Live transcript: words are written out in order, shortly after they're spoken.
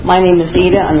My name is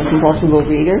Ida. I'm a compulsive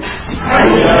overeater.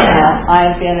 I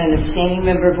have been an abstaining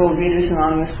member of Overeaters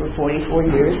Anonymous for 44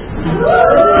 years.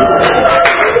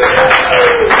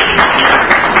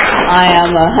 I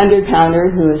am a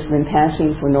 100-pounder who has been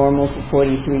passing for normal for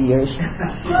 43 years.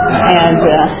 And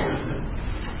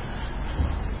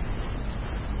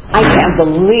I can't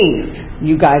believe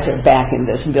you guys are back in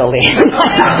this building.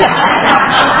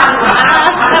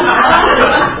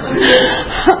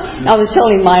 I was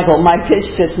telling Michael, my pitch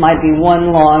just might be one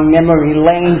long memory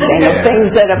lane thing of things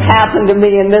that have happened to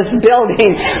me in this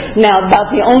building. Now,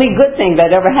 about the only good thing that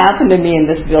ever happened to me in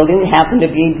this building happened to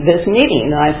be this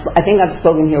meeting. And I think I've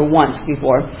spoken here once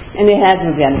before, and it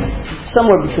hasn't been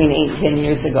somewhere between 8 and 10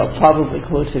 years ago, probably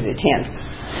closer to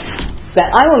 10.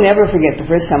 But I will never forget the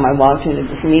first time I walked into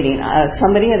this meeting.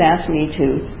 Somebody had asked me to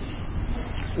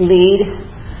lead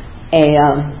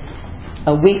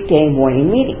a weekday morning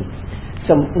meeting.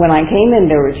 So when I came in,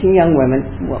 there were two young women,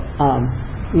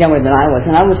 younger than I was,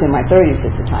 and I was in my 30s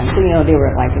at the time. So, they were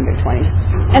like in their 20s.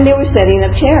 And they were setting up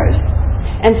chairs.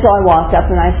 And so I walked up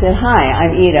and I said, "Hi,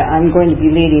 I'm Ida. I'm going to be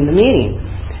leading the meeting."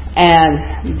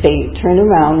 And they turned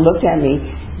around, looked at me,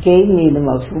 gave me the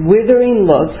most withering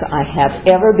looks I have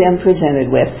ever been presented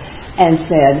with, and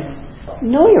said,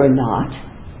 "No, you're not."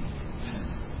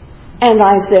 And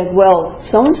I said, "Well,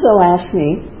 so-and-so asked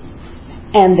me."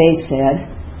 And they said,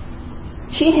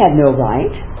 "She had no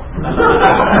right."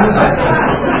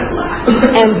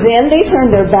 And then they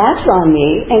turned their backs on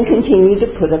me and continued to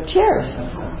put up chairs.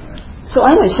 So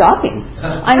I went shopping.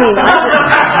 I mean,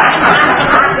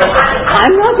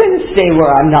 I'm not going to stay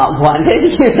where I'm not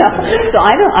wanted, So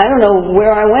I don't know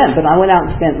where I went, but I went out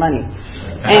and spent money.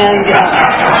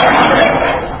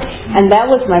 And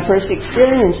that was my first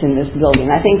experience in this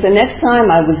building. I think the next time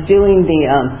I was doing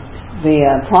the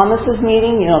promises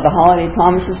meeting, the holiday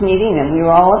promises meeting, and we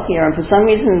were all up here, and for some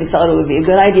reason we thought it would be a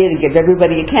good idea to give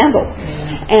everybody a candle.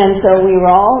 And so we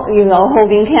were all,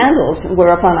 holding candles,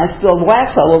 whereupon I spilled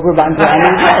wax all over my brand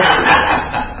new dress.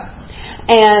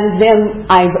 And then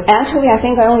I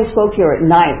think I only spoke here at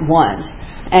night once.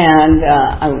 And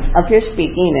I was up here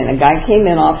speaking, and a guy came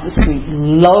in off the street,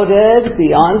 loaded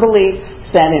beyond belief,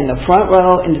 sat in the front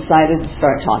row, and decided to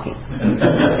start talking.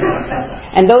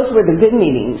 And those were the good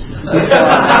meetings.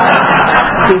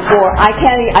 Before I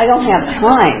don't have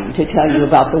time to tell you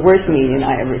about the worst meeting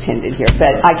I ever attended here,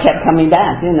 but I kept coming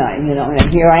back, didn't I? And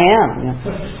here I am.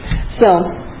 So,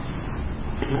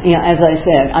 as I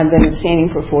said, I've been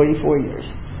abstaining for 44 years,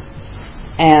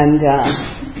 and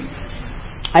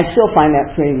I still find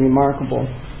that pretty remarkable,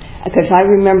 because I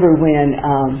remember when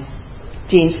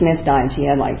Jean Smith died. She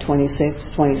had like 26,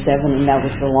 27, and that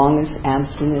was the longest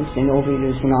abstinence in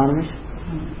Overeaters Anonymous.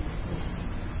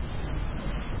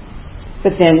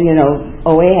 But then,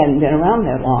 OA hadn't been around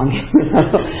that long,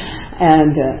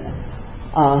 and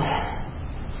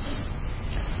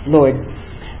Lord.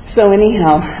 So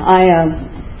anyhow,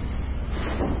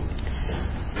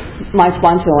 my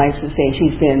sponsor likes to say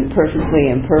she's been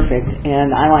perfectly imperfect,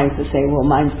 and I like to say, well,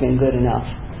 mine's been good enough.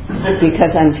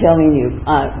 Because I'm telling you,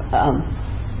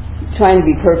 trying to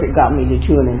be perfect got me to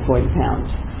 240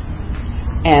 pounds.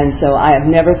 And so I have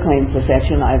never claimed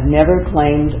perfection. I've never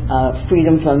claimed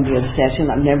freedom from the obsession.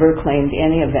 I've never claimed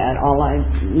any of that. All I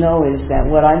know is that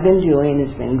what I've been doing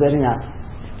has been good enough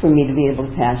for me to be able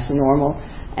to pass for normal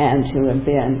and to have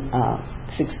been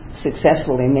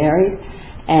successfully married.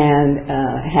 And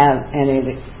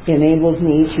it enabled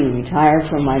me to retire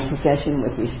from my profession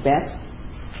with respect,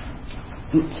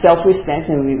 self-respect,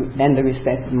 and the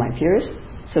respect of my peers.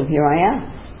 So here I am.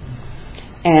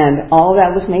 And all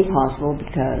that was made possible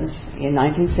because in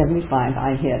 1975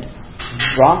 I hit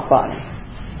rock bottom.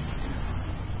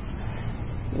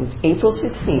 It was April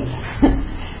 16th.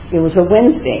 It was a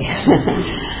Wednesday.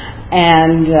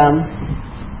 And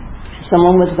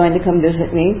someone was going to come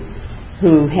visit me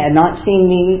who had not seen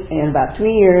me in about 3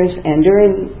 years, and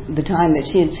during the time that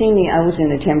she had seen me, I was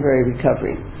in a temporary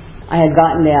recovery. I had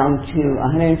gotten down to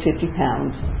 150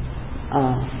 pounds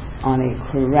on a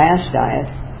crash diet,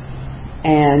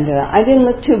 and I didn't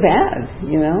look too bad,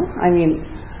 I mean,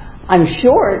 I'm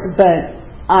short, but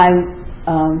I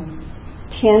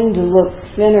tend to look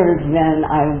thinner than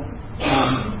I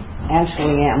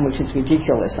actually am, which is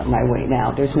ridiculous at my weight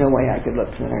now. There's no way I could look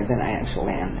thinner than I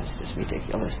actually am. That's just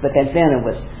ridiculous. But then it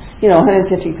was,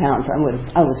 150 pounds. I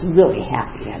was really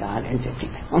happy at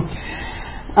 150 pounds.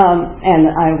 And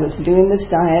I was doing this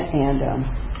diet, and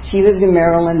she lived in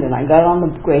Maryland, and I got on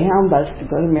the Greyhound bus to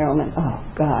go to Maryland. Oh,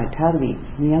 God, how to be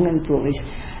young and foolish.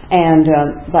 And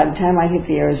by the time I hit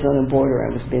the Arizona border,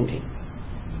 I was binging.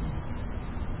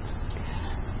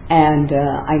 And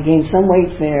I gained some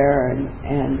weight there,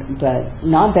 but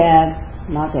not bad.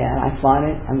 I fought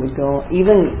it. I would go,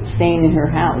 even staying in her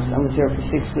house. I was there for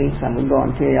 6 weeks. I would go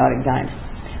on periodic diets.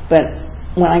 But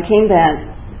when I came back,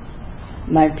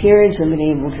 my periods of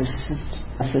being able to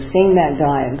sustain that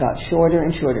diet got shorter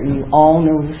and shorter. You all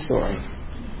know the story.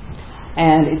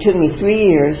 And it took me 3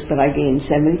 years, but I gained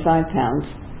 75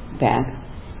 pounds back.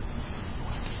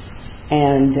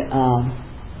 And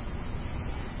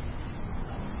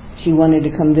she wanted to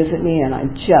come visit me, and I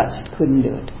just couldn't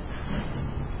do it.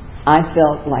 I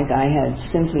felt like I had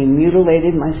simply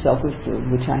mutilated myself with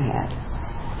food, which I had.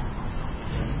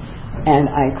 And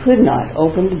I could not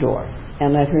open the door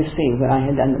and let her see what I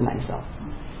had done to myself.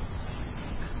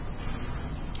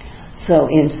 So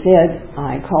instead,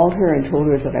 I called her and told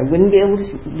her that I wouldn't be able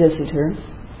to visit her.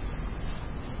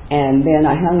 And then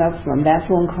I hung up from that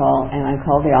phone call, and I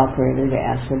called the operator to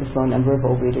ask for the phone number of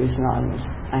Overeaters Anonymous.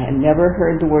 I had never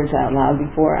heard the words out loud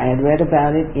before. I had read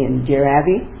about it in Dear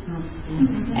Abby,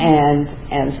 and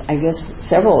as I guess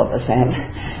several of us had.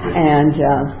 And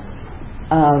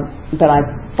but I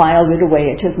filed it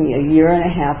away. It took me 1.5 years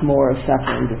more of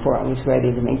suffering before I was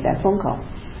ready to make that phone call.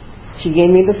 She gave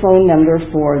me the phone number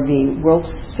for the World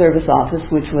Service Office,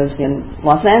 which was in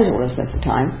Los Angeles at the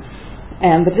time.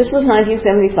 But this was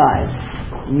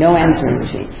 1975. No answering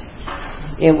machines.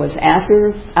 It was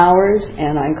after hours,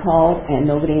 and I called, and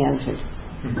nobody answered.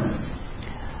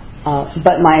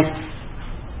 But my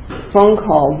phone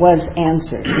call was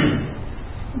answered.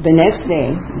 The next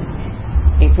day,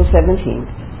 April 17th,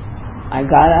 I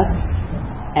got up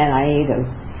and I ate a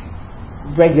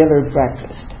regular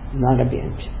breakfast, not a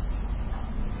binge.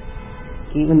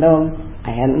 Even though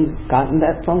I hadn't gotten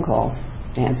that phone call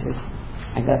answered,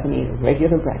 I got up and ate a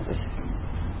regular breakfast.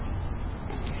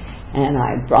 And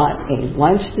I brought a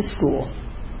lunch to school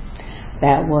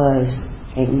that was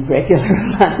a regular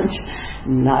lunch,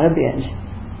 not a binge.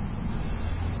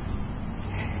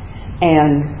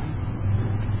 And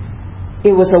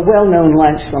it was a well-known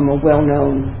lunch from a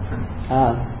well-known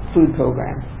food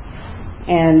program.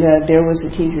 And there was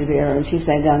a teacher there, and she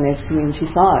sat down next to me, and she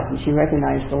saw it, and she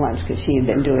recognized the lunch because she had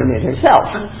been doing it herself.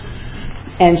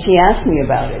 And she asked me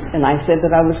about it, and I said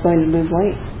that I was going to lose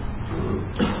weight.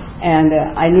 And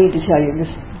I need to tell you,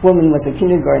 this woman was a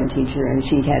kindergarten teacher, and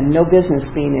she had no business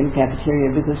being in the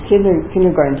cafeteria because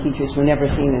kindergarten teachers were never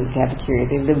seen in the cafeteria.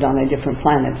 They lived on a different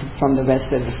planet from the rest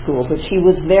of the school. But she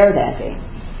was there that day.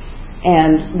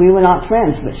 And we were not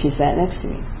friends, but she sat next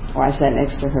to me. Or I sat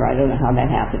next to her. I don't know how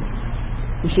that happened.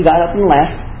 And she got up and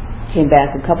left, came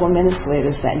back a couple of minutes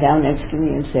later, sat down next to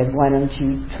me and said, "Why don't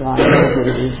you try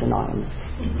Overeaters Anonymous?"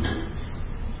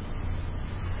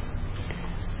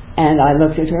 And I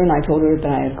looked at her and I told her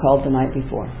that I had called the night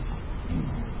before.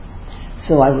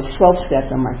 So I was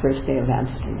 12-stepped on my first day of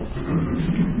abstinence.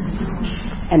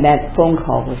 And that phone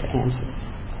call was answered.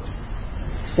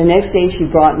 The next day she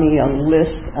brought me a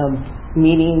list of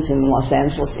meetings in the Los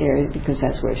Angeles area because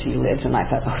that's where she lived. And I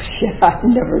thought, oh shit, I'm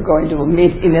never going to a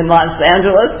meeting in Los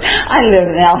Angeles. I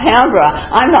live in Alhambra.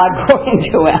 I'm not going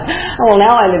to it. Well,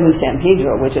 now I live in San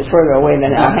Pedro, which is further away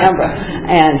than Alhambra.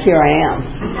 And here I am.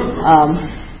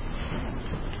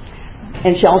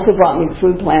 And she also brought me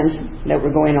food plans that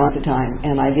were going on at the time,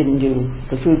 and I didn't do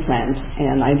the food plans.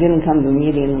 And I didn't come to a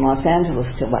meeting in Los Angeles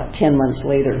till about 10 months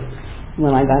later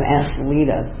when I got asked to lead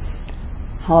a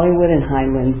Hollywood and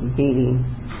Highland meeting.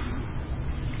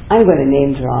 I'm going to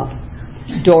name drop.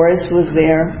 Doris was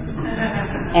there.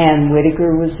 Ann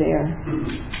Whitaker was there.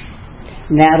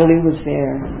 Natalie was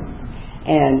there.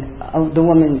 And the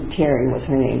woman, Terry was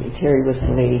her name. Terry was the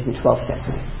lady who 12-stepped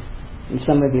me. And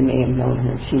some of you may have known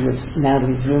her. She was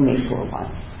Natalie's roommate for a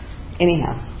while.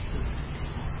 Anyhow.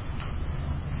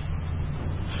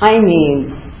 I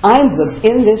mean, I was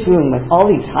in this room with all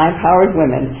these high-powered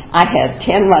women. I had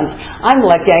 10 months. I'm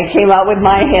lucky I came out with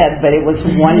my head, but it was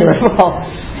wonderful.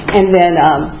 And then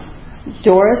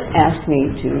Doris asked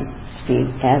me to speak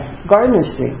at Gardner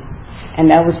Street. And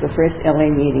that was the first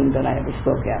LA meeting that I ever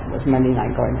spoke at, was Monday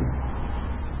Night Gardening.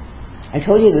 I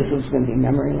told you this was going to be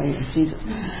memory lane. Jesus.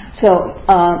 So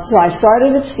I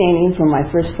started abstaining from my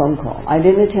first phone call. I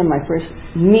didn't attend my first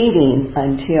meeting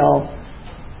until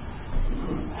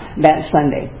that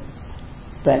Sunday.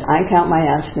 But I count my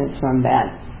abstinence from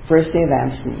that first day of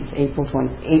abstinence, April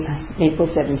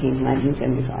 17,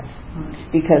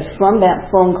 1975. Because from that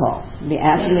phone call, the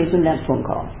abstinence from that phone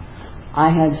call,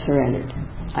 I had surrendered.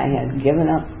 I had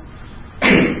given up.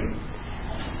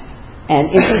 And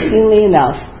interestingly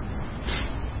enough,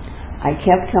 I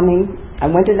kept coming. I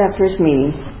went to that first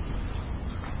meeting.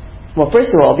 Well,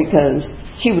 first of all, because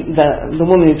the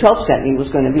woman who 12-stepped me was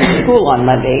going to be at school on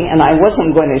Monday, and I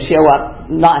wasn't going to show up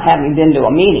not having been to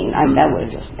a meeting. That would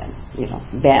have just been,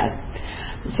 bad.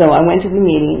 So I went to the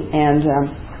meeting, and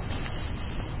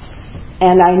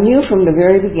I knew from the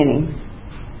very beginning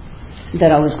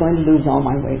that I was going to lose all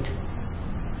my weight.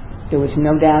 There was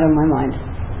no doubt in my mind.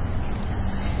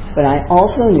 But I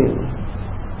also knew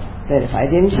that if I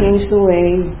didn't change the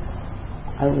way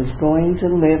I was going to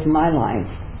live my life,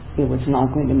 it was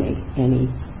not going to make any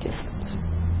difference.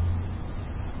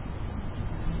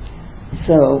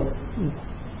 So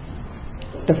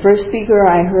the first speaker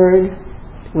I heard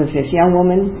was this young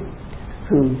woman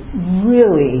who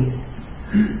really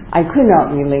I could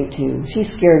not relate to. She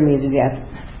scared me to death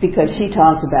because she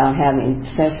talked about having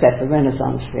sex at the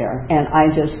Renaissance Fair, and I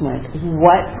just went,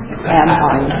 what am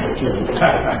I doing?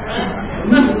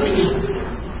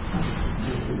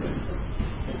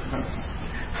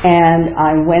 And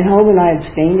I went home and I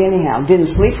abstained anyhow.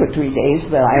 Didn't sleep for 3 days,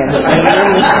 but I abstained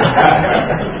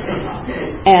anyhow.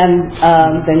 And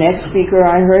the next speaker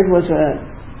I heard was a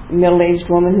middle-aged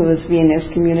woman who was being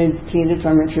excommunicated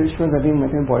from her church for living with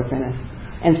her boyfriend.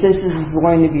 And since this is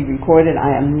going to be recorded,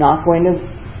 I am not going to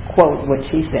quote what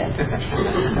she said.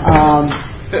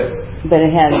 But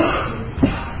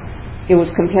it was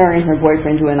comparing her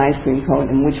boyfriend to an ice cream cone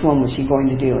and which one was she going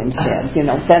to do instead.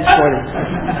 That sort of,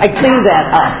 I cleaned that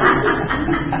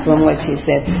up from what she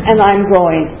said. And I'm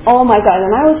going, oh my God,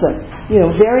 and I was a,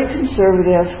 very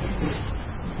conservative,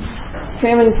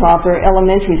 prim and proper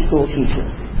elementary school teacher.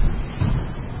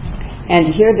 And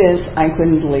to hear this, I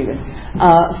couldn't believe it.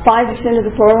 5 into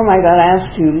the program, I got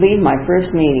asked to lead my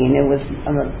first meeting. It was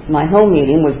my home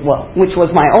meeting, which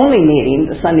was my only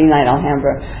meeting, the Sunday night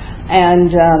Alhambra.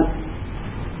 And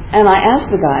I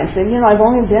asked the guy, I said, I've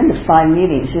only been to 5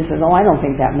 meetings. He said, oh, I don't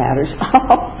think that matters.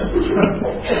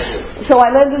 So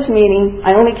I led this meeting.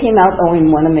 I only came out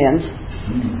owing 1 amends.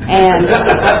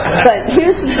 But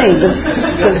here's the thing: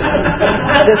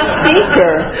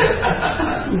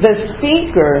 the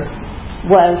speaker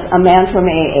was a man from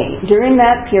AA. During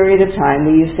that period of time,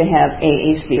 we used to have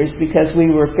AA speakers because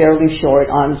we were fairly short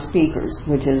on speakers,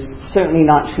 which is certainly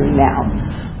not true now.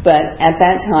 But at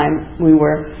that time, we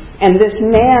were. And this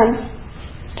man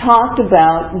talked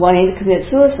about wanting to commit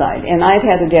suicide, and I'd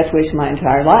had a death wish my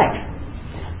entire life.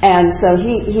 And so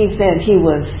he said he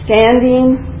was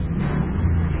standing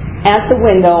at the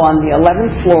window on the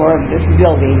 11th floor of this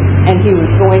building, and he was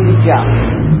going to jump.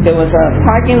 There was a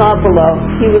parking lot below.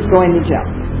 He was going to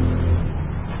jump.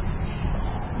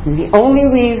 And the only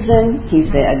reason, he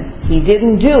said, he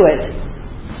didn't do it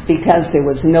because there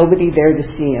was nobody there to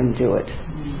see him do it.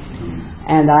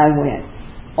 And I went,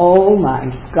 oh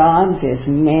my God, this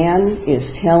man is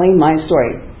telling my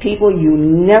story. People, you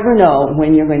never know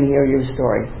when you're going to hear your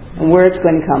story and where it's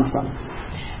going to come from.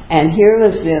 And here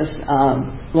was this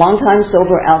long-time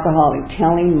sober alcoholic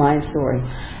telling my story.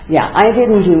 Yeah, I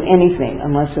didn't do anything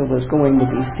unless it was going to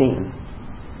be seen.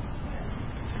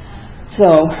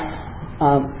 So,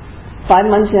 5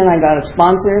 months in, I got a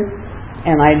sponsor,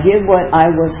 and I did what I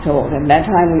was told. At that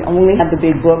time, we only had the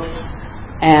big book,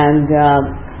 and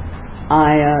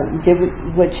I did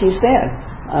what she said.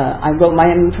 I wrote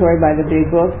my inventory by the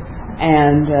big book,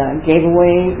 and gave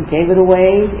it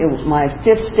away. My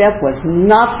 5th step was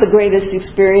not the greatest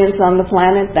experience on the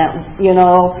planet. That,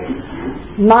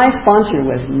 my sponsor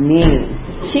was mean.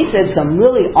 She said some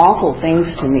really awful things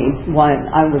to me when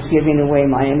I was giving away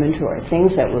my inventory,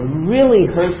 things that were really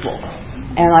hurtful.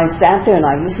 And I sat there and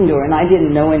I listened to her, and I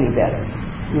didn't know any better,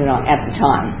 at the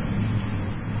time.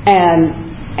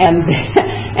 And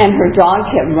her dog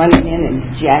kept running in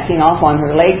and jacking off on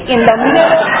her leg in the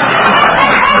middle.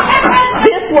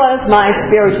 This was my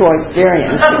spiritual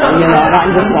experience, and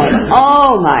I'm just going,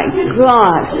 oh my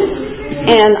God.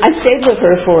 And I stayed with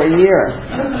her for a year.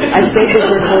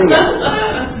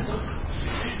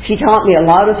 She taught me a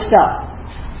lot of stuff.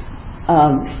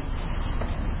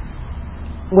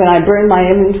 When I burned my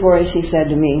inventory, she said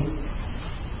to me,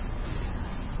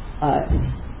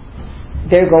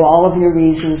 there go all of your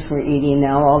reasons for eating.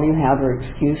 Now all you have are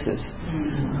excuses.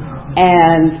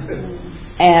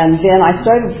 And then I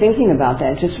started thinking about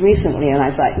that just recently, and I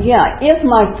thought, yeah, if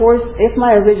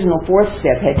my original 4th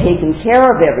step had taken care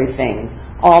of everything,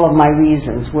 all of my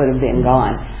reasons would have been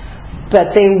gone.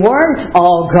 But they weren't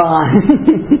all gone.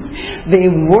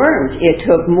 They weren't. It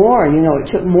took more.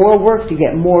 It took more work to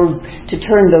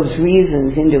turn those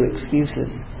reasons into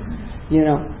excuses.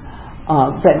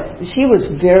 But she was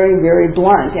very, very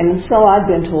blunt, and so I've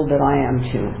been told that I am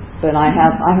too. But I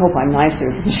hope I'm nicer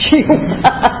than she was.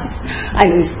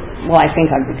 I think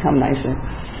I've become nicer.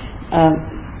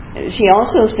 She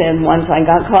also said once I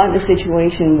got caught in a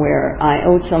situation where I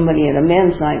owed somebody an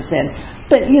amends, and I said,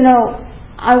 but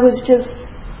I was just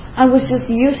I was just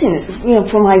using it,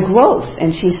 for my growth.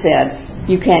 And she said,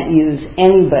 you can't use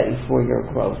anybody for your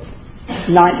growth,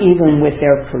 not even with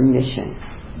their permission.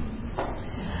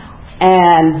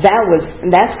 And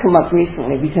that's come up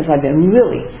recently because I've been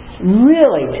really,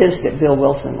 really pissed at Bill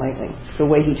Wilson lately, the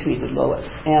way he treated Lois.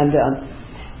 And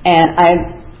I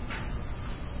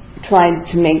tried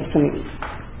to make some.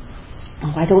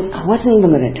 I wasn't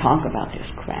even going to talk about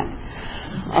this crap.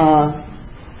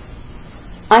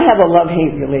 I have a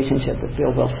love-hate relationship with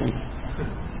Bill Wilson.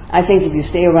 I think if you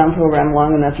stay around program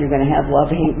long enough, you're going to have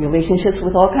love-hate relationships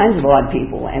with all kinds of odd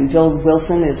people. And Bill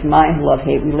Wilson is my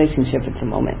love-hate relationship at the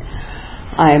moment.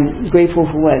 I'm grateful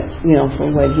for what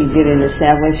he did in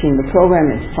establishing the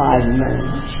program at 5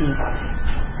 years. Jesus.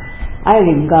 I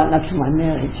haven't even gotten up to my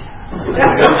marriage.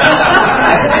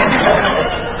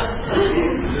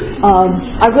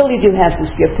 I really do have to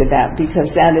skip to that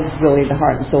because that is really the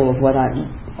heart and soul of what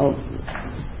I'm.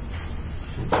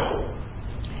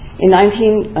 In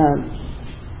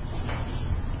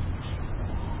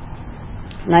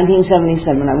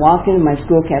 1977, I walked into my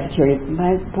school cafeteria.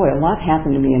 Boy, a lot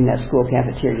happened to me in that school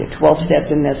cafeteria. 12-stepped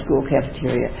in that school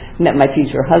cafeteria. Met my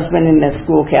future husband in that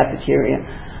school cafeteria.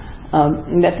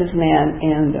 Met this man,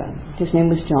 and his name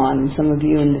was John, and some of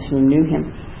you in this room knew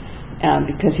him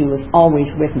because he was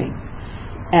always with me.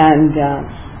 And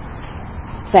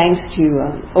thanks to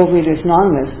Overeaters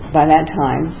Anonymous, by that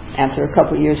time, after a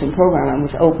couple of years in program, I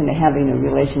was open to having a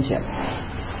relationship.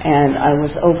 And I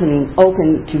was open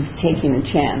to taking a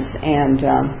chance. And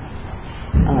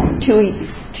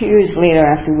 2 years later,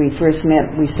 after we first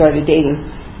met, we started dating.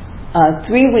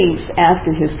 3 weeks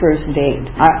after his first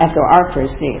date, after our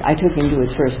first date, I took him to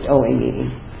his first OA meeting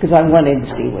because I wanted him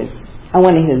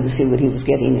to see what he was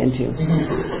getting into.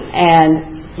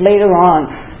 And later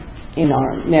on in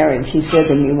our marriage, he said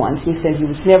to me once, he said he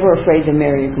was never afraid to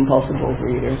marry a compulsive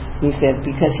overeater. He said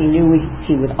because he knew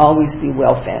he would always be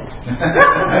well fed.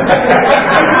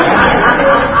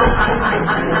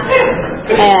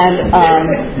 And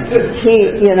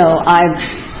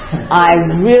I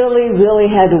really, really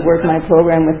had to work my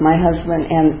program with my husband,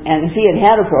 and if he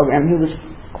had a program, he was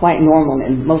quite normal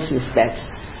in most respects.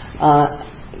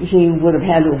 He would have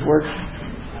had to have worked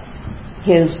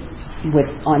his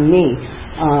on me.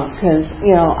 Because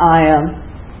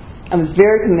I was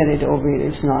very committed to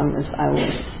Overeaters Anonymous. I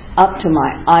was up to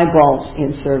my eyeballs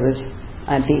in service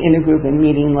at the intergroup and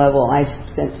meeting level. I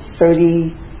spent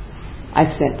 30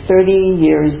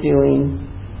 years doing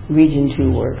Region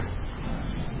 2 work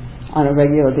on a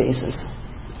regular basis,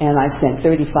 and I spent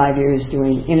 35 years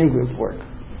doing intergroup work,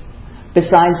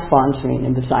 besides sponsoring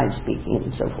and besides speaking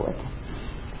and so forth.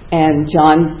 And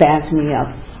John backed me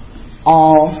up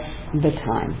all the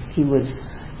time. He was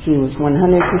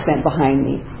 100% behind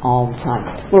me all the time.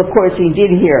 Well, of course, he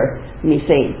did hear me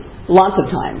say lots of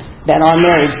times that our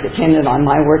marriage depended on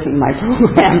my working my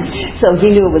program, so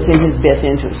he knew it was in his best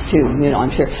interest too,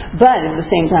 I'm sure. But at the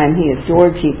same time, he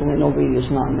adored people in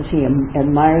Overeaters Anonymous. He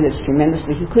admired us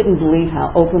tremendously. He couldn't believe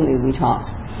how openly we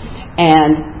talked.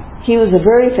 And he was a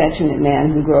very affectionate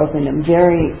man who grew up in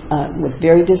with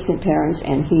very distant parents,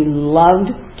 and he loved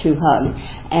to hug.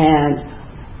 And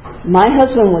my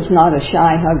husband was not a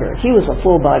shy hugger. He was a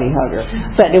full-body hugger.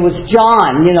 But it was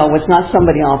John, it's not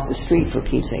somebody off the street, for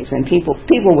Pete's sake. And people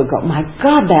would go, my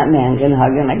God, that man can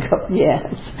hug. And I go, yes.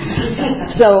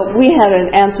 So we had an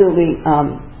absolutely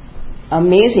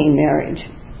amazing marriage.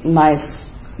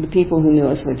 The people who knew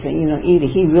us would say, Edie,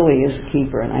 he really is a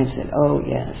keeper. And I said, oh,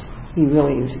 yes, he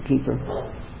really is a keeper.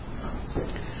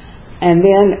 And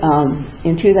then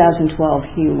in 2012,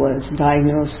 he was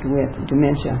diagnosed with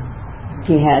dementia.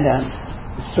 He had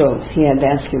strokes. He had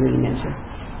vascular dementia.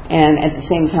 And at the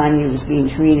same time, he was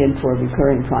being treated for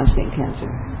recurring prostate cancer.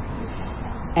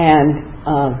 And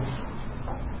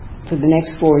for the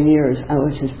next 4 years, I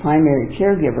was his primary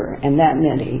caregiver, and that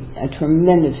meant a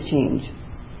tremendous change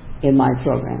in my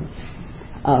program.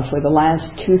 For the last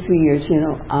 2-3 years,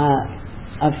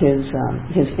 of his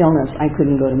illness, I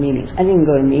couldn't go to meetings. I didn't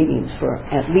go to meetings for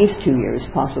at least 2 years,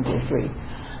 possibly 3,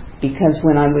 because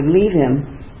when I would leave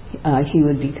him, he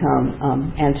would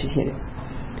become agitated.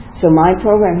 So my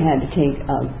program had to change.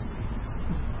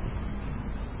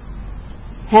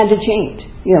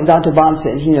 Dr. Bob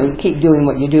says, keep doing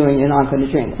what you're doing, you're not going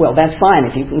to drink. Well, that's fine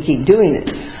if you can keep doing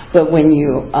it. But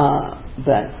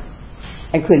but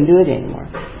I couldn't do it anymore.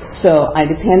 So I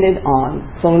depended on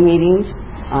phone meetings.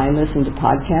 I listened to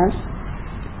podcasts.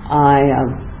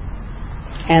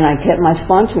 And I kept my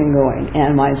sponsoring going,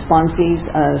 and my sponsees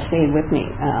stayed with me.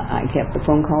 I kept the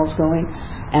phone calls going,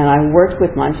 and I worked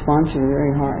with my sponsor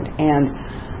very hard. And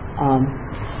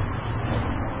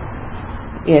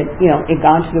it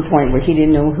got to the point where he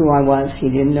didn't know who I was. He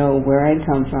didn't know where I'd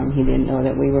come from. He didn't know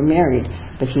that we were married,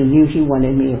 but he knew he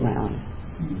wanted me around.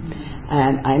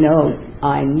 And I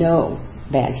know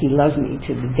that he loved me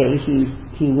to the day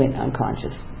he went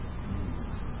unconscious,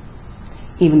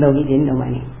 even though he didn't know my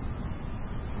name.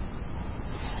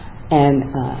 And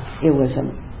it was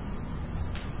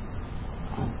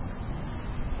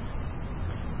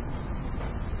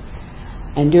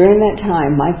and during that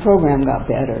time, my program got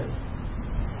better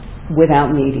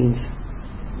without meetings.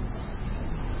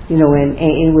 When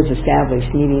AA was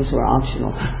established, meetings were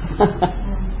optional.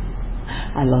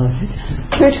 I love it.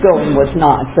 Church going was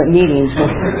not, but meetings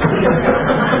were.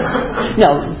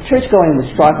 No, church going was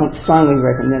strongly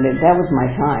recommended. That was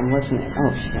my time, wasn't it?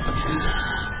 Oh, shit.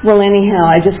 Well, anyhow,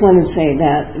 I just wanted to say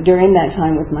that during that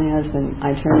time with my husband,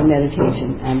 I turned to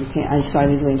meditation. I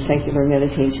started doing secular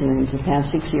meditation, and for the past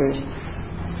 6 years,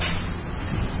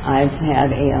 I've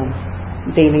had a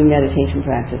daily meditation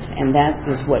practice, and that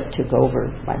is what took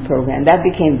over my program. That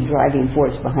became the driving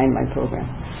force behind my program,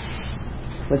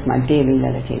 was my daily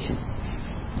meditation.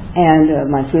 And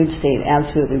my food stayed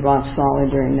absolutely rock solid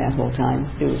during that whole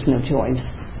time. There was no choice.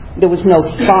 There was no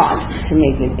thought to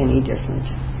make it any different.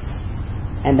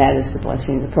 And that is the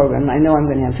blessing of the program. I know I'm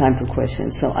going to have time for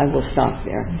questions, so I will stop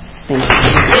there. Thank you.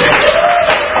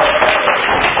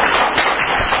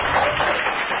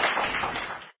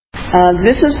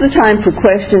 This is the time for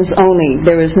questions only.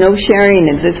 There is no sharing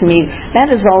at this meeting. That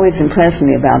has always impressed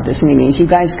me about this meeting. You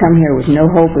guys come here with no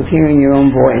hope of hearing your own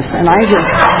voice. And I just...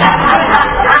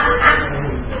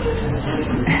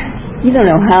 You don't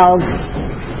know how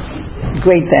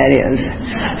great that is.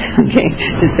 Okay,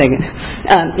 just a second.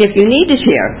 If you need to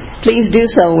share, please do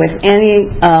so with any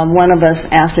one of us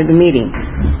after the meeting.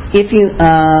 If you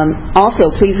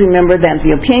also, please remember that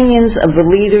the opinions of the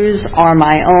leaders are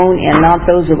my own and not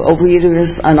those of Overeaters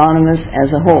Anonymous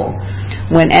as a whole.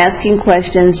 When asking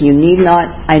questions, you need not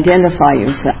identify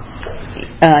yourself.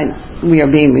 We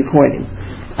are being recorded.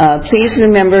 Please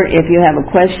remember, if you have a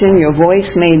question, your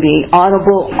voice may be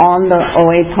audible on the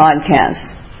OA podcast.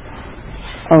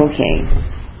 Okay.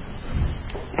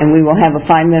 And we will have a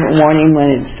 5-minute warning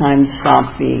when it's time to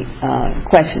stop the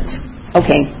questions.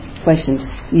 Okay. Questions?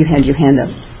 You had your hand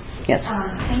up. Yes.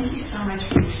 Thank you so much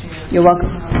for your share. You're welcome.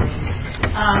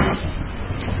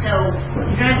 So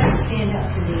you're going to have to stand up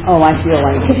for me. Oh, I feel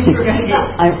like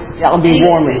I'll be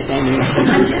warmer standing.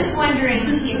 I'm just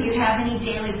wondering if you have any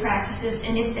daily practices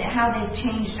and how they've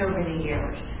changed over the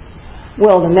years.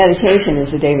 Well, the meditation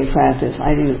is a daily practice.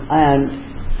 I do.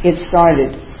 It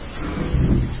started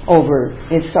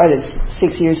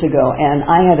 6 years ago, and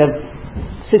I had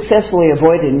successfully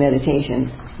avoided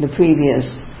meditation the previous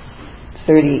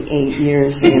 38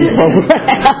 years in the program.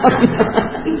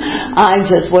 I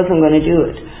just wasn't going to do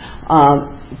it.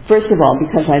 First of all,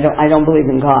 because I don't believe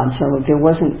in God, so there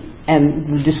wasn't.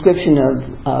 And the description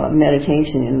of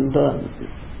meditation in the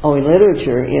OA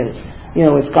literature is,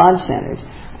 it's God-centered.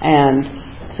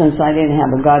 And since I didn't have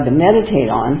a God to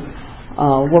meditate on,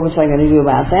 what was I going to do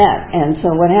about that? And so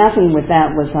what happened with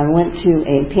that was I went to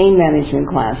a pain management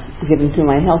class given through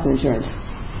my health insurance.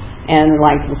 And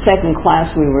like the second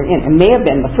class we were in, it may have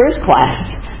been the first class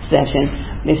session,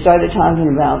 they started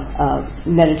talking about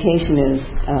meditation is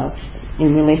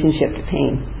in relationship to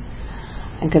pain.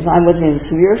 And because I was in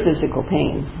severe physical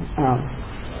pain,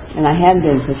 and I had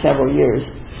been for several years.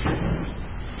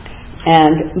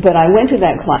 But I went to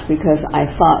that class because I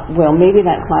thought, well, maybe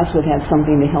that class would have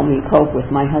something to help me cope with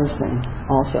my husband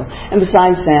also. And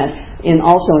besides that,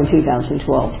 also in 2012,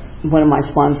 one of my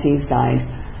sponsees died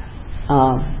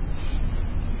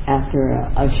after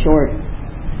a short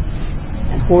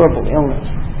and horrible illness.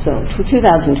 So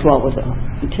 2012 was a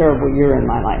terrible year in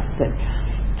my life.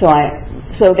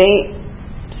 So they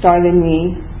started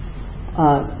me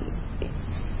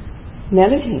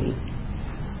meditating.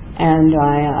 And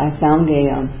I found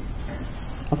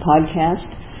a podcast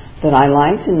that I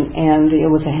liked, and it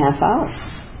was a half hour.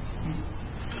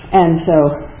 And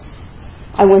so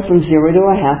I went from 0 to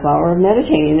a half hour of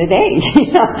meditating a day.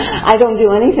 I don't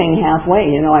do anything halfway.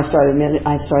 I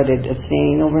started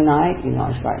abstaining overnight.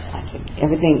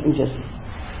 Everything just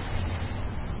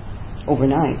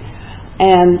overnight.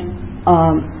 And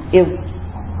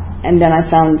then I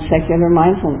found secular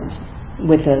mindfulness,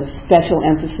 with a special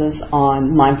emphasis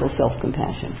on mindful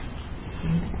self-compassion.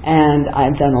 And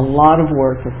I've done a lot of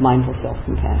work with mindful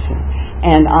self-compassion.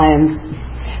 And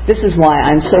this is why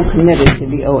I'm so committed to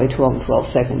the OA 12 and 12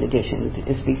 second edition,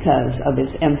 is because of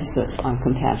its emphasis on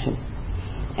compassion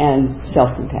and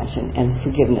self-compassion and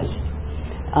forgiveness.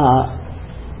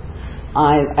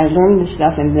 I learned this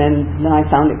stuff, and then I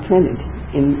found it printed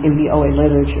in the OA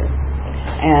literature.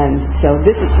 And so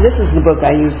this is the book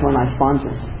I use when I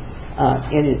sponsor.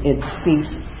 It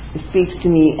speaks to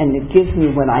me and it gives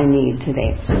me what I need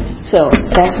today. So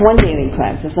that's one daily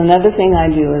practice. Another thing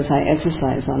I do is I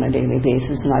exercise on a daily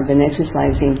basis, and I've been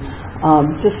exercising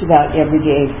just about every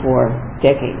day for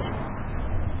decades.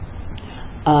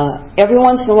 Every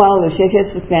once in a while the shit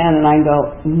hits the fan and I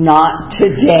go, not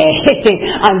today.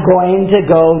 I'm going to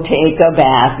go take a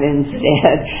bath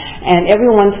instead. And every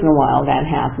once in a while that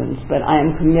happens, but I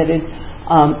am committed,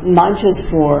 not just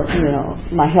for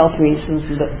my health reasons,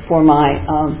 but for my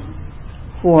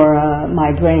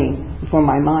brain, for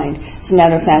my mind. As a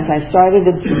matter of fact, I started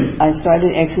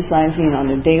exercising on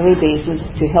a daily basis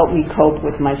to help me cope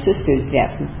with my sister's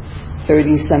death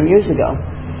 30 some years ago,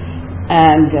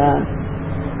 and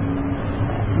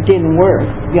didn't work.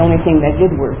 The only thing that did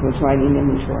work was writing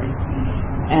inventory,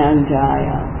 and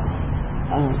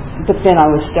but then I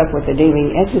was stuck with a daily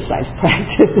exercise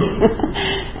practice.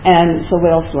 And so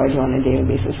what else do I do on a daily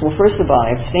basis? Well, first of all,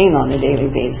 I abstain on a daily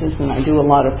basis, and I do a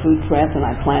lot of food prep, and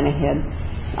I plan ahead.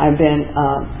 I've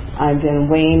been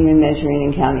weighing and measuring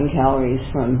and counting calories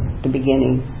from the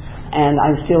beginning, and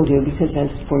I still do, because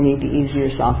that's for me the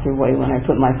easier, softer way. When I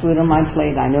put my food on my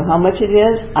plate, I know how much it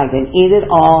is. I can eat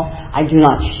it all. I do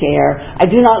not share. I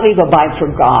do not leave a bite for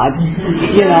God.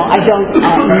 I don't.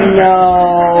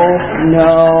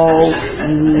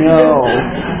 No.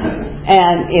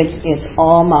 And it's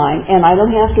all mine, and I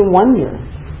don't have to wonder.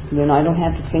 I don't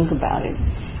have to think about it.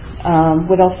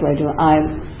 What else do I do?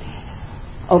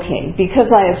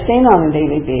 Because I abstain on a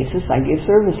daily basis, I give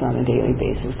service on a daily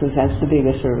basis, because that's the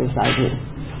biggest service I do.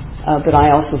 But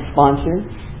I also sponsor.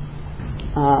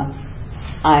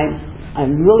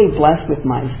 I'm really blessed with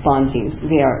my sponsees.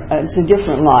 It's a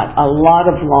different lot. A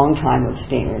lot of long-time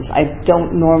abstainers. I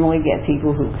don't normally get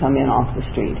people who come in off the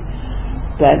street.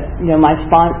 But my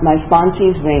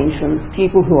sponsees range from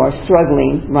people who are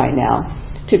struggling right now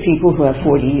to people who have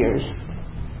 40 years.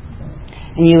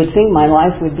 And you would think my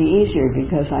life would be easier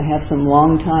because I have some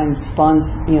long-time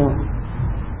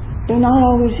they're not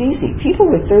always easy. People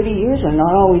with 30 years are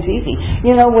not always easy.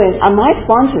 When my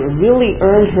sponsor really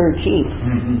earned her keep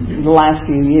the last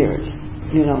few years.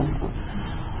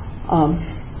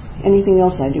 Anything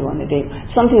else I do on the day?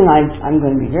 Something I'm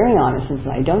going to be very honest is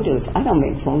that I don't do is I don't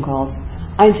make phone calls.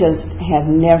 I just have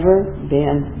never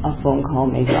been a phone call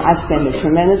maker. I spend a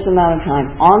tremendous amount of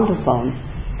time on the phone,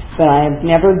 but I have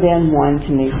never been one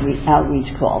to make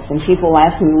outreach calls. And people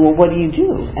ask me, well, what do you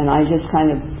do? And I just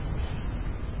kind of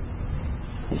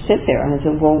sit there and I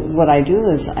say, well, what I do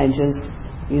is I just,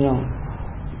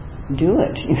 do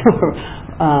it.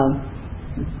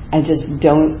 I just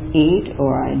don't eat,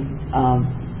 or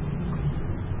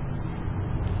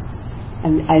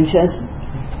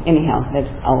anyhow,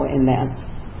 that's all in that.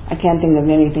 I can't think of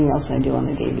anything else I do on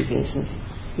a daily basis.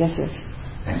 Yes, sir.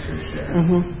 Thanks for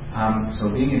sharing. So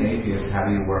being an atheist, how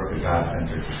do you work the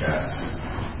God-centered steps?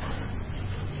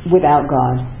 Without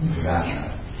God. Without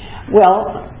God.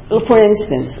 Well, for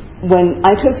instance, when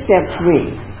I took step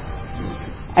 3,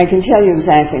 I can tell you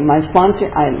exactly. My sponsor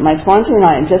and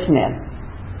I had just met,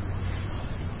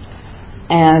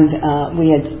 and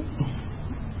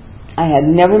I had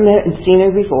never met and seen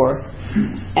her before,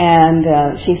 and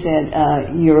she said,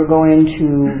 "You're going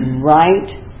to write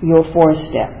your 4th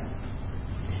step."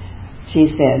 She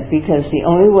said, because the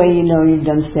only way you know you've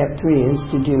done step 3 is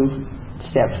to do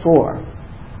step 4.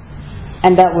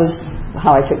 And that was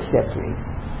how I took step 3.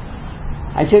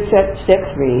 I took step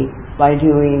 3 by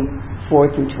doing 4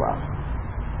 through 12.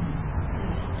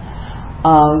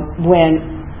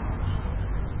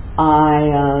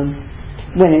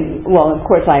 Of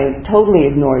course I totally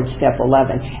ignored step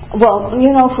 11. Well,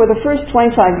 for the first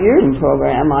 25 years in the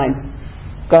program, I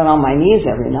got on my knees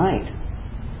every night.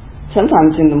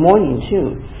 Sometimes in the morning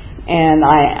too, and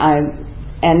I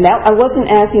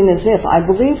wasn't acting as if I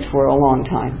believed for a long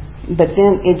time, but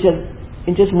then it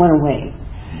just went away,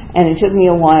 and it took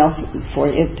me a while for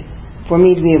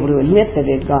me to be able to admit that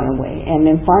it had gone away. And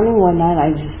then finally one night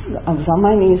I was on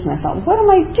my knees and I thought, what am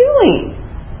I doing?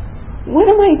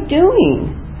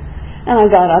 And I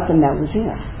got up and that was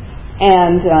it.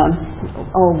 And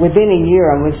within a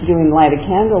year I was doing light a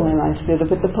candle, and I stood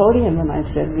up at the podium and I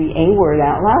said the A word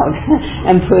out loud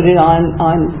and put it on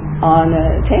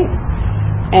tape.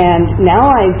 And now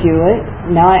I do it.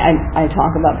 Now I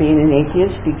talk about being an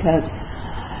atheist because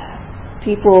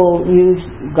people use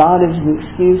God as an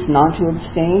excuse not to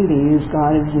abstain. They use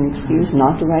God as an excuse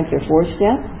not to write their 4th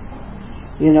step.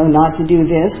 Not to do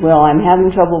this. Well, I'm having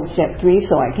trouble with step 3,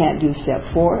 so I can't do step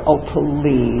 4. Oh,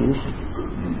 please.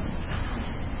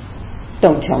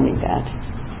 Don't tell me that.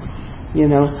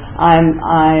 And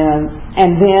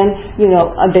then,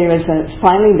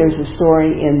 finally there's a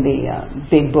story in the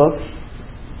big book,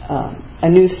 a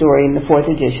new story in the 4th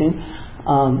edition,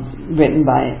 written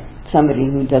by somebody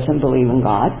who doesn't believe in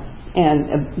God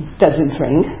and doesn't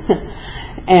drink.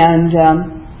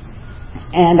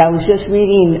 And I was just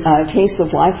reading Taste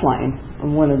of Lifeline,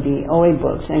 one of the OA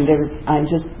books, and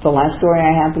the last story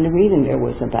I happened to read in there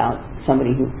was about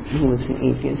somebody who was an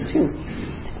atheist too.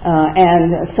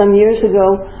 And some years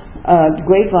ago, the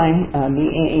Grapevine, the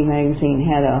AA magazine,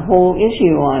 had a whole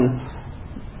issue on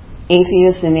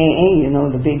atheists and AA,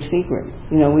 the big secret.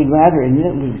 We'd rather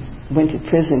admit we went to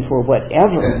prison for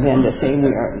whatever than to say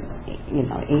we are,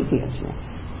 atheists.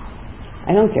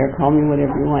 I don't care, call me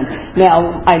whatever you want.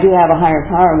 Now, I do have a higher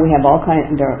power. We have all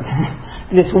kinds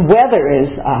this weather is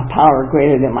a power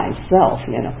greater than myself,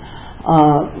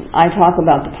 I talk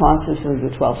about the process of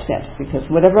the 12 steps because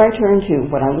whatever I turn to,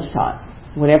 what I was taught,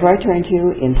 whatever I turn to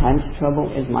in times of trouble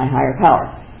is my higher power.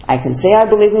 I can say I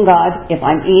believe in God. If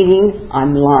I'm eating,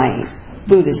 I'm lying.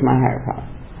 Food is my higher power.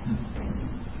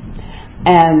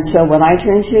 And so what I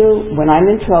turn to when I'm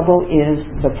in trouble is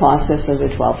the process of the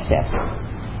 12 steps.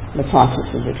 The process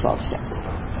of the 12 steps.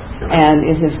 And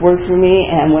it has worked for me,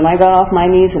 and when I got off my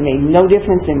knees, it made no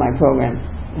difference in my program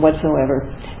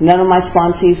whatsoever. None of my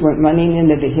sponsees went running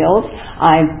into the hills.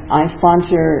 I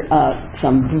sponsor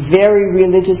some very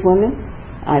religious women.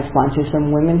 I sponsor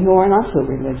some women who are not so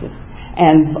religious,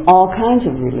 and all kinds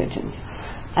of religions.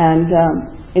 And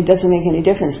it doesn't make any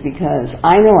difference because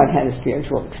I know I've had a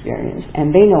spiritual experience,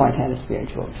 and they know I've had a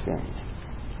spiritual experience.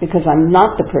 Because I'm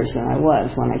not the person I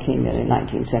was when I came in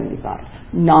 1975.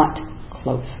 Not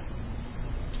close.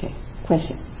 Okay,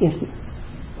 question? Yes, ma'am.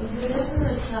 Was there ever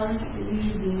a challenge for you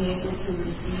being able to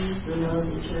receive the love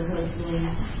that your husband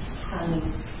kind of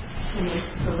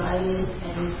provided?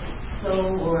 And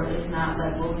so, or if not,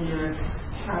 what was your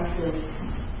process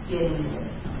getting there?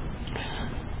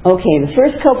 Okay, the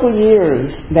first couple years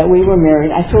that we were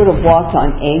married, I sort of walked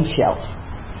on eggshells.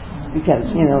 Because,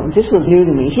 this was new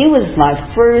to me. He was my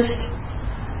first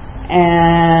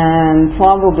and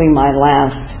probably my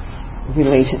last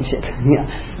relationship.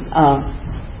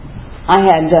 I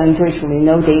had done virtually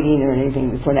no dating or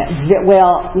anything before that.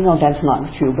 Well, that's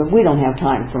not true, but we don't have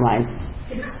time for my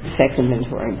sex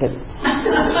inventory. But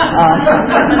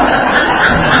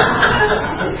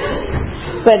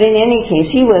in any case,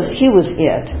 he was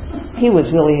it. He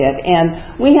was really it.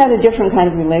 And we had a different kind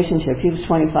of relationship. He was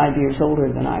 25 years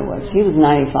older than I was. He was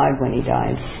 95 when he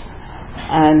died.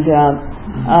 And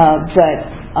but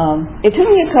it took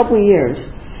me a couple of years.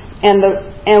 And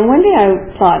one day I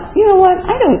thought, you know what?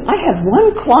 I have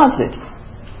one closet.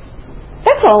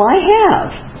 That's all I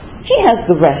have. He has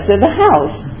the rest of the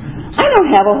house. I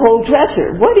don't have a whole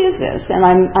dresser. What is this? And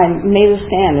I made a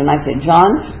stand and I said, John,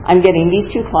 I'm getting these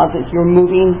 2 closets. You're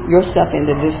moving your stuff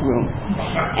into this room.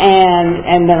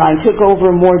 And then I took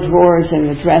over more drawers in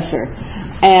the dresser.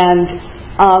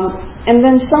 And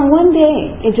then one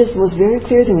day, it just was very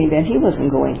clear to me that he wasn't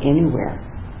going anywhere.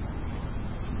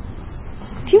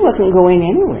 He wasn't going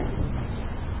anywhere.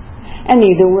 And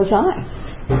neither was I.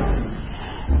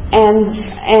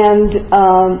 And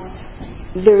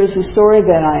there is a story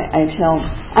that I tell.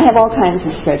 I have all kinds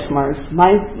of stretch marks.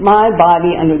 My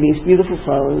body under these beautiful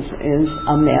clothes is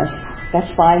a mess.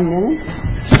 That's 5 minutes.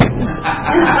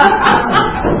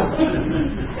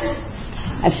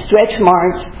 Stretch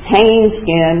marks, hanging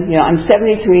skin. I'm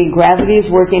 73. Gravity is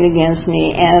working against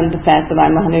me, and the fact that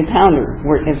I'm a 100-pounder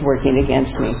is working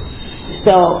against me.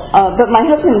 So, but my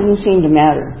husband didn't seem to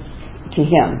matter to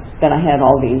him that I had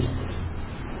all these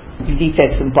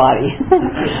defects of body.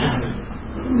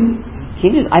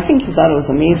 I think he thought it was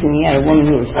amazing. He had a woman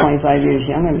who was 25 years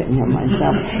younger than him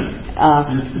myself.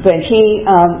 But he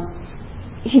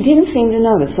didn't seem to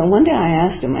notice. So one day I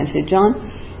asked him, I said,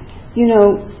 John, do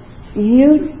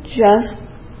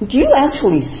you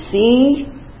actually see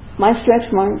my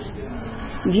stretch marks?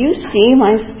 Do you see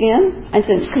my skin? I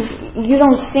said, because you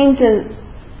don't seem to,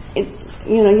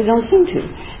 you don't seem to.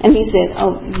 And he said,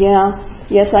 oh, yeah,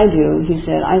 yes, I do. He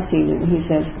said, I see them. He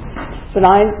says, but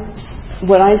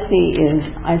what I see is,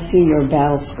 I see your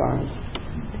battle scars,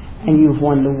 and you've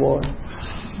won the war.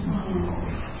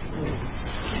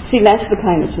 See, that's the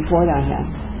kind of support I have.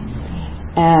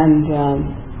 And,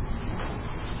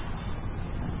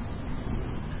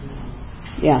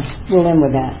 we'll end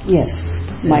with that. Yes,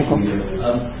 Michael.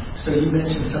 So you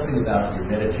mentioned something about your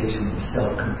meditation and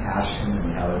self-compassion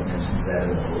and how it mentions that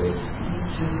in the way.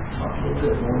 Just talk a little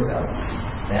bit more about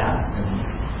that and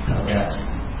how that.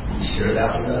 You share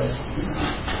that with us?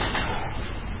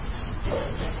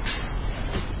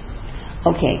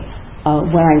 Okay.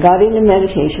 when I got into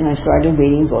meditation, I started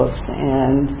reading books,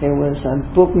 and there was a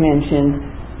book mentioned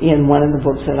in one of the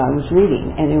books that I was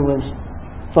reading, and it was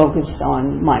focused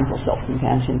on mindful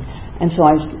self-compassion. And so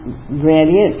I read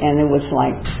it, and it was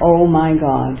like, oh my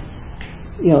God,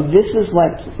 this is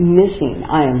what's missing.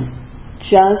 I am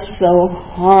just so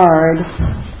hard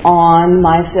on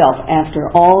myself. After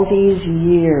all these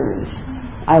years,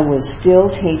 I was still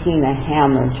taking a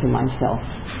hammer to myself.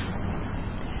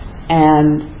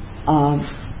 And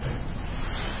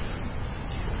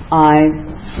I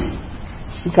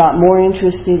got more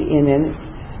interested in it.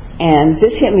 And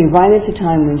this hit me right at the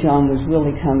time when John was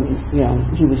really coming,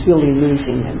 he was really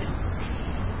losing it.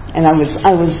 And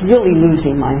I was really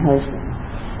losing my husband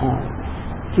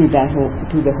through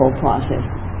the whole process.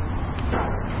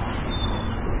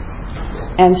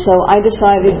 And so I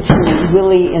decided to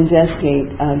really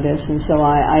investigate this, and so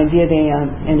I did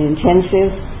an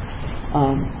intensive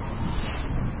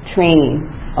training,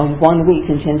 a 1-week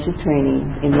intensive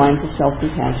training in mindful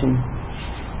self-compassion,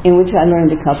 in which I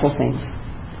learned a couple things.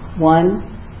 One,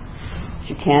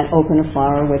 you can't open a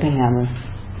flower with a hammer.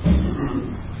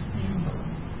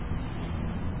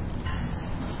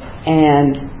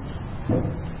 And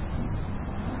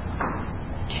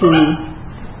to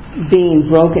being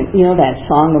broken, that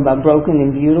song about broken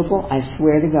and beautiful, I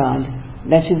swear to God,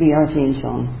 that should be our theme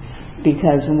song.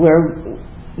 Because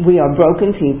we are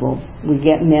broken people, we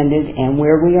get mended, and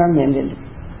where we are mended,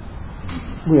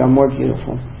 we are more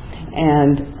beautiful.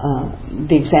 And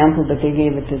the example that they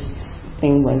gave at this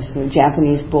thing was the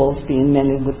Japanese bulls being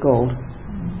mended with gold.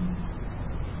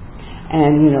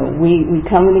 And, we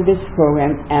come into this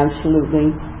program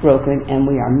absolutely broken, and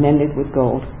we are mended with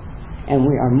gold. And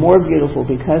we are more beautiful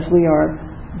because we are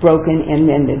broken and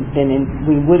mended than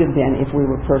we would have been if we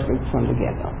were perfect from the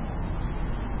get-go.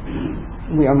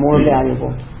 We are more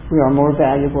valuable. We are more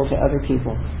valuable to other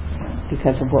people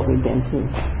because of what we've been through.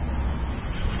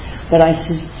 But I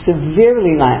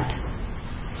severely lacked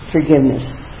forgiveness.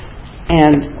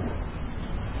 And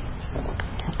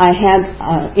I had,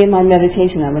 in my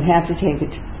meditation, I would have to take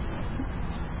it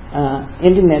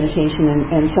into meditation,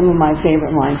 and some of my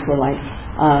favorite lines were like,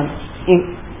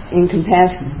 in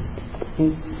compassion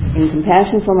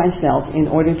for myself, in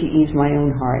order to ease my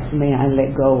own heart, may I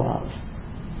let go of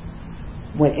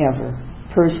whatever,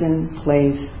 person,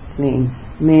 place, thing,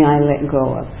 may I let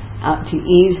go of. To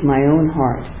ease my own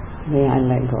heart, may I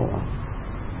let go of.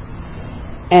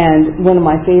 And one of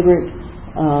my favorite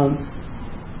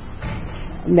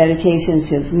meditations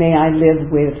is, may I live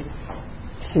with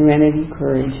serenity,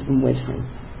 courage, and wisdom.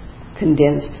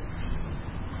 Condensed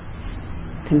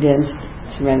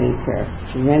serenity prayer.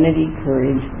 Serenity,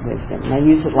 courage, wisdom. And I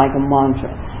use it like a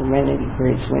mantra. Serenity,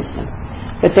 courage, wisdom.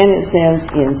 But then it says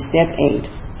in step 8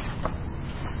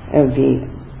 of the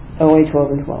OA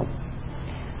 12 and 12,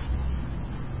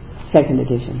 second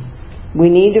edition, we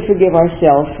need to forgive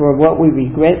ourselves for what we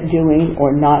regret doing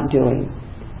or not doing,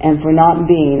 and for not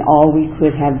being all we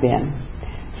could have been.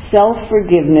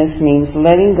 Self-forgiveness means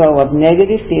letting go of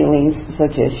negative feelings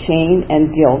such as shame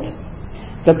and guilt.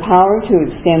 The power to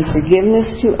extend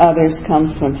forgiveness to others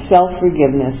comes from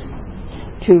self-forgiveness.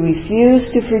 To refuse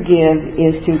to forgive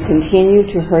is to continue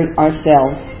to hurt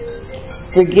ourselves.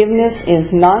 Forgiveness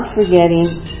is not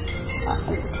forgetting.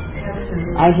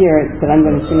 I hear it, but I'm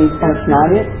going to finish. Oh, it's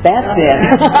not it? That's it.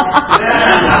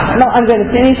 No, I'm going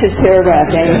to finish this paragraph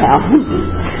anyhow.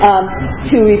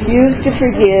 To refuse to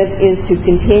forgive is to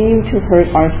continue to hurt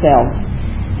ourselves.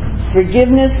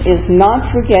 Forgiveness is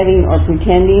not forgetting or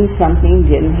pretending something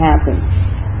didn't happen.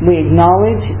 We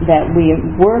acknowledge that we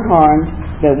were harmed,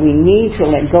 that we need to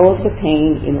let go of the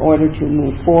pain in order to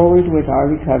move forward with our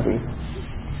recovery.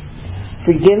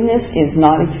 Forgiveness is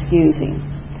not excusing.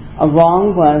 A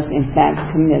wrong was, in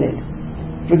fact, committed.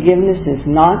 Forgiveness is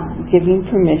not giving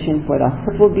permission for the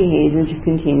hurtful behavior to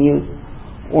continue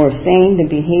or saying the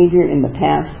behavior in the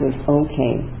past was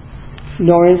okay.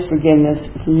 Nor is forgiveness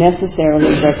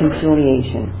necessarily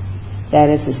reconciliation. That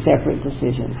is a separate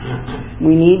decision.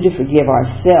 We need to forgive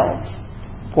ourselves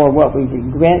for what we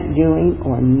regret doing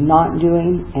or not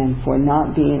doing, and for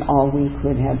not being all we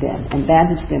could have been. And that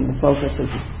has been the focus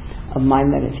of my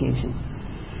meditation.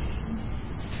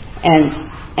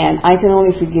 And I can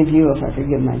only forgive you if I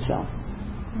forgive myself.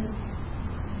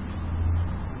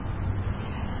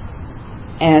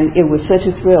 And it was such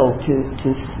a thrill to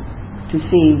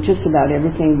see just about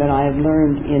everything that I have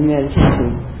learned in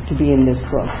meditation to be in this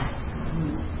book.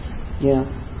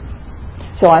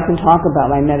 So I can talk about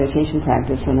my meditation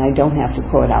practice and I don't have to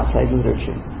quote outside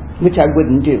literature, which I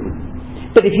wouldn't do.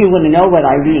 But if you want to know what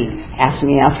I read, ask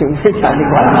me afterwards. I'll be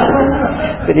glad to.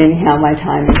 But anyhow, my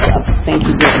time is up. Thank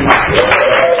you very much.